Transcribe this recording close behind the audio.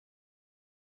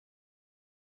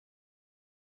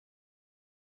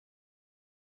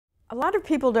A lot of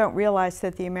people don't realize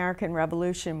that the American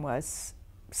Revolution was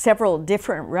several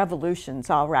different revolutions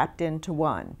all wrapped into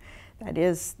one. That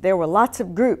is, there were lots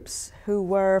of groups who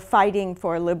were fighting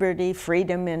for liberty,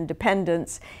 freedom,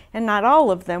 independence, and not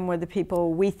all of them were the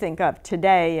people we think of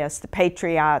today as the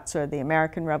patriots or the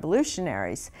American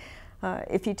revolutionaries.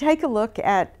 If you take a look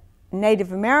at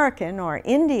Native American or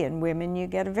Indian women, you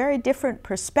get a very different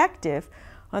perspective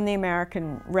on the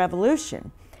American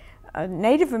Revolution.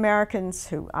 Native Americans,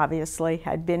 who obviously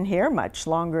had been here much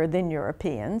longer than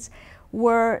Europeans,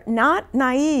 were not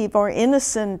naive or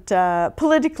innocent,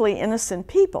 politically innocent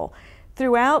people.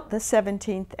 Throughout the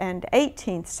 17th and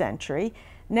 18th century,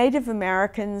 Native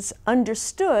Americans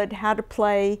understood how to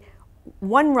play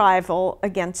one rival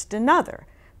against another.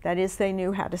 That is, they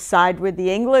knew how to side with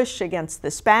the English against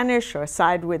the Spanish or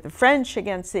side with the French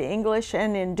against the English,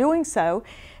 and in doing so,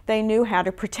 they knew how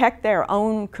to protect their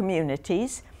own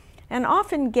communities and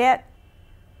often get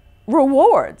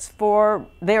rewards for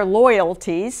their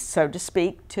loyalties, so to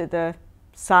speak, to the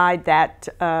side that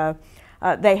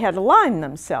they had aligned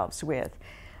themselves with.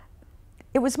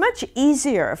 It was much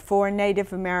easier for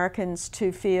Native Americans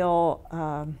to feel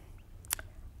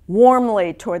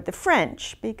warmly toward the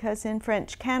French, because in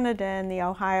French Canada and the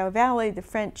Ohio Valley, the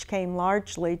French came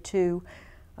largely to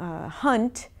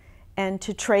hunt and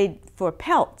to trade for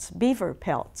pelts, beaver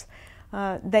pelts.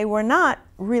 They were not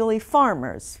really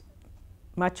farmers.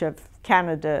 Much of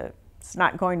Canada is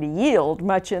not going to yield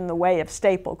much in the way of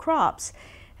staple crops.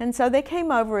 And so they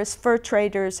came over as fur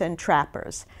traders and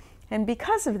trappers. And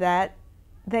because of that,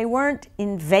 they weren't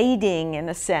invading, in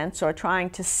a sense, or trying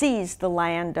to seize the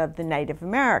land of the Native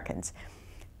Americans.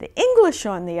 The English,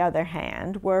 on the other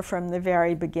hand, were from the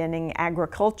very beginning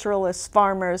agriculturalists,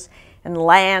 farmers, and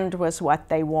land was what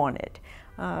they wanted.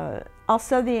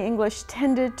 Also, the English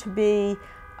tended to be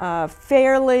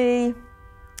fairly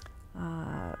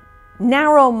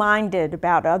narrow-minded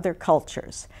about other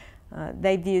cultures.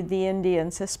 They viewed the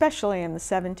Indians, especially in the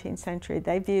 17th century,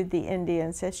 they viewed the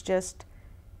Indians as just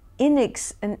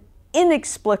an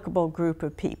inexplicable group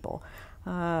of people.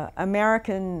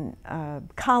 American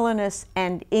colonists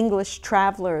and English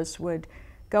travelers would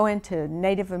go into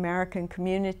Native American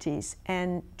communities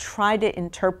and try to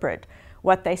interpret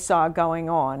what they saw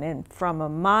going on. And from a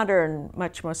modern,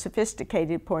 much more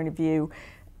sophisticated point of view,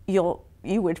 you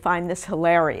would find this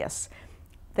hilarious.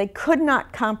 They could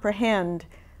not comprehend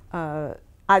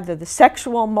either the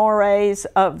sexual mores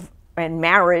and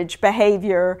marriage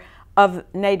behavior of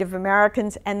Native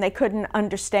Americans, and they couldn't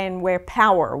understand where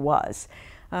power was.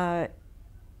 In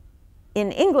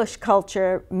English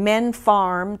culture, men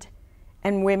farmed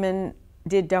and women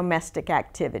did domestic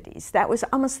activities. That was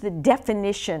almost the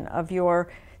definition of your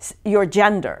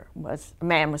gender. A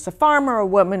man was a farmer, a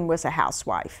woman was a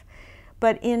housewife.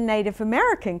 But in Native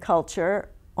American culture,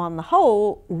 on the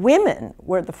whole, women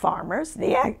were the farmers,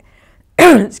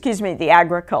 excuse me, the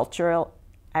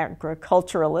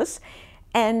agriculturalists,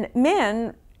 and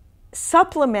men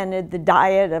supplemented the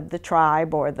diet of the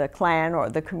tribe or the clan or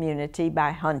the community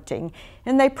by hunting,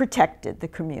 and they protected the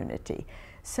community.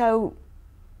 So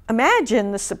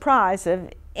imagine the surprise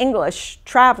of English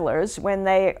travelers when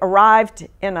they arrived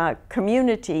in a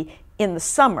community in the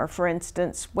summer, for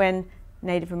instance, when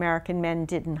Native American men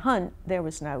didn't hunt. There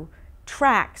was no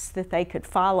tracks that they could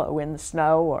follow in the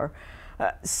snow, or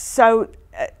so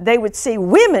they would see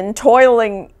women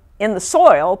toiling in the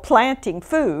soil, planting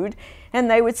food, and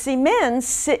they would see men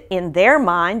sit in their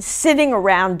minds, sitting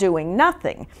around doing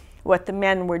nothing. What the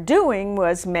men were doing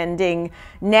was mending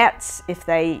nets if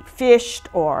they fished,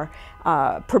 or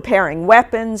preparing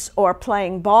weapons, or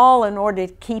playing ball in order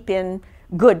to keep in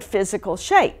good physical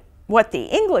shape. What the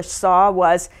English saw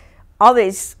was all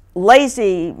these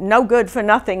lazy,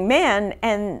 no-good-for-nothing men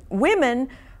and women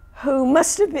who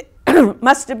must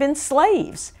have been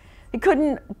slaves. They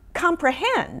couldn't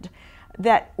comprehend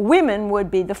that women would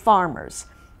be the farmers.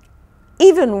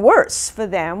 Even worse for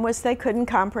them was they couldn't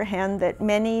comprehend that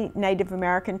many Native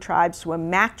American tribes were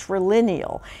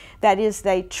matrilineal. That is,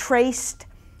 they traced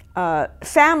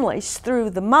families through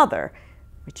the mother,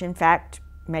 which in fact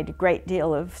made a great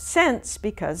deal of sense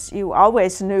because you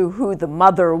always knew who the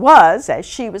mother was as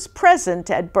she was present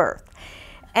at birth.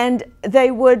 And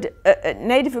they would,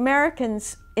 Native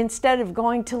Americans, instead of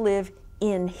going to live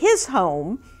in his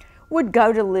home, would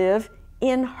go to live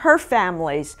in her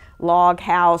family's log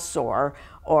house or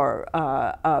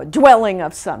a dwelling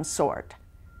of some sort,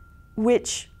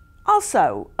 which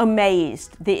also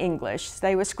amazed the English.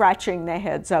 They were scratching their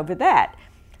heads over that.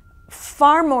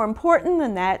 Far more important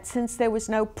than that, since there was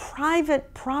no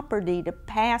private property to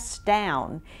pass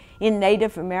down in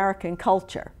Native American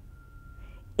culture,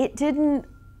 it didn't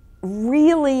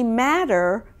really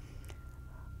matter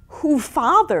who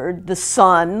fathered the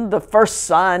son, the first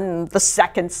son, the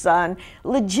second son.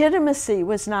 Legitimacy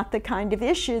was not the kind of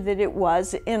issue that it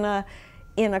was in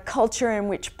a culture in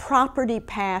which property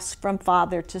passed from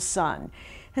father to son.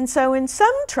 And so in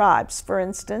some tribes, for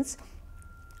instance,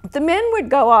 the men would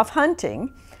go off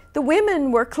hunting. The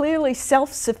women were clearly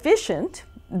self-sufficient.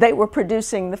 They were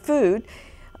producing the food.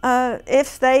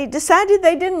 If they decided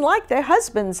they didn't like their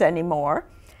husbands anymore,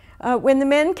 when the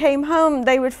men came home,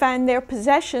 they would find their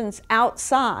possessions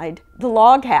outside the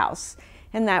log house,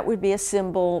 and that would be a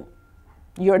symbol,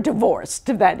 you're divorced,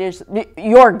 that is,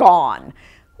 you're gone.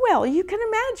 Well, you can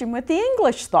imagine what the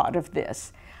English thought of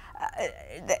this.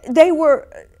 They were,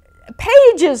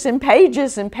 pages and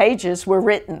pages and pages were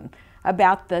written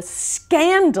about the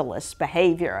scandalous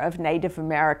behavior of Native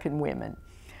American women,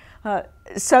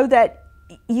 so that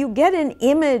you get an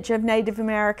image of Native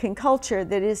American culture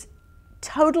that is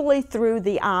totally through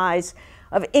the eyes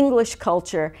of English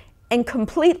culture and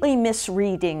completely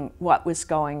misreading what was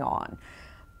going on.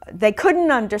 They couldn't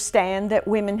understand that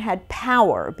women had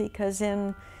power, because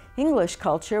in English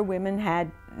culture, women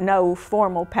had no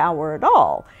formal power at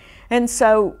all. And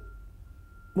so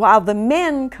while the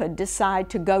men could decide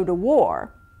to go to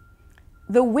war,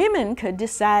 the women could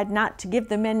decide not to give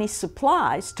them any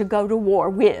supplies to go to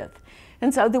war with.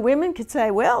 And so the women could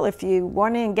say, well, if you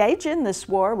want to engage in this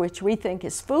war, which we think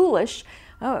is foolish,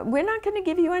 we're not going to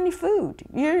give you any food.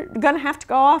 You're going to have to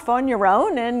go off on your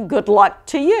own, and good luck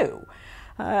to you.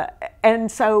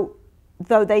 And so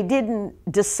though they didn't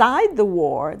decide the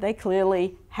war, they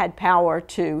clearly had power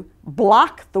to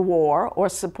block the war or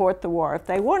support the war if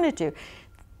they wanted to.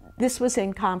 This was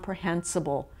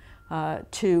incomprehensible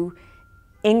to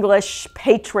English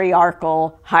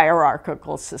patriarchal,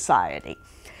 hierarchical society.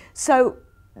 So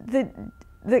the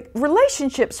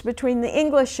relationships between the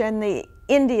English and the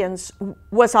Indians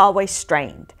was always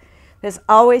strained. There's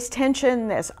always tension,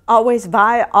 there's always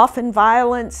often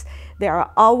violence, they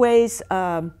are always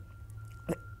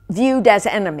viewed as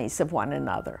enemies of one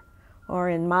another. Or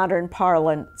in modern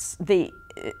parlance, the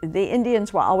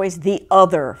Indians were always the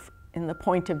other in the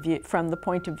point of view, from the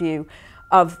point of view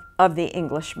of the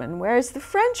Englishmen, whereas the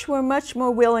French were much more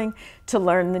willing to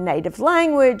learn the native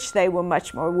language. They were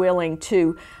much more willing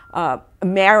to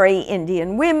marry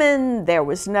Indian women. There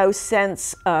was no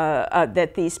sense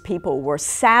that these people were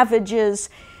savages.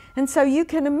 And so you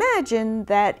can imagine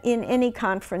that in any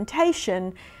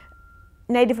confrontation,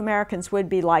 Native Americans would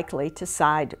be likely to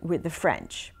side with the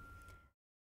French.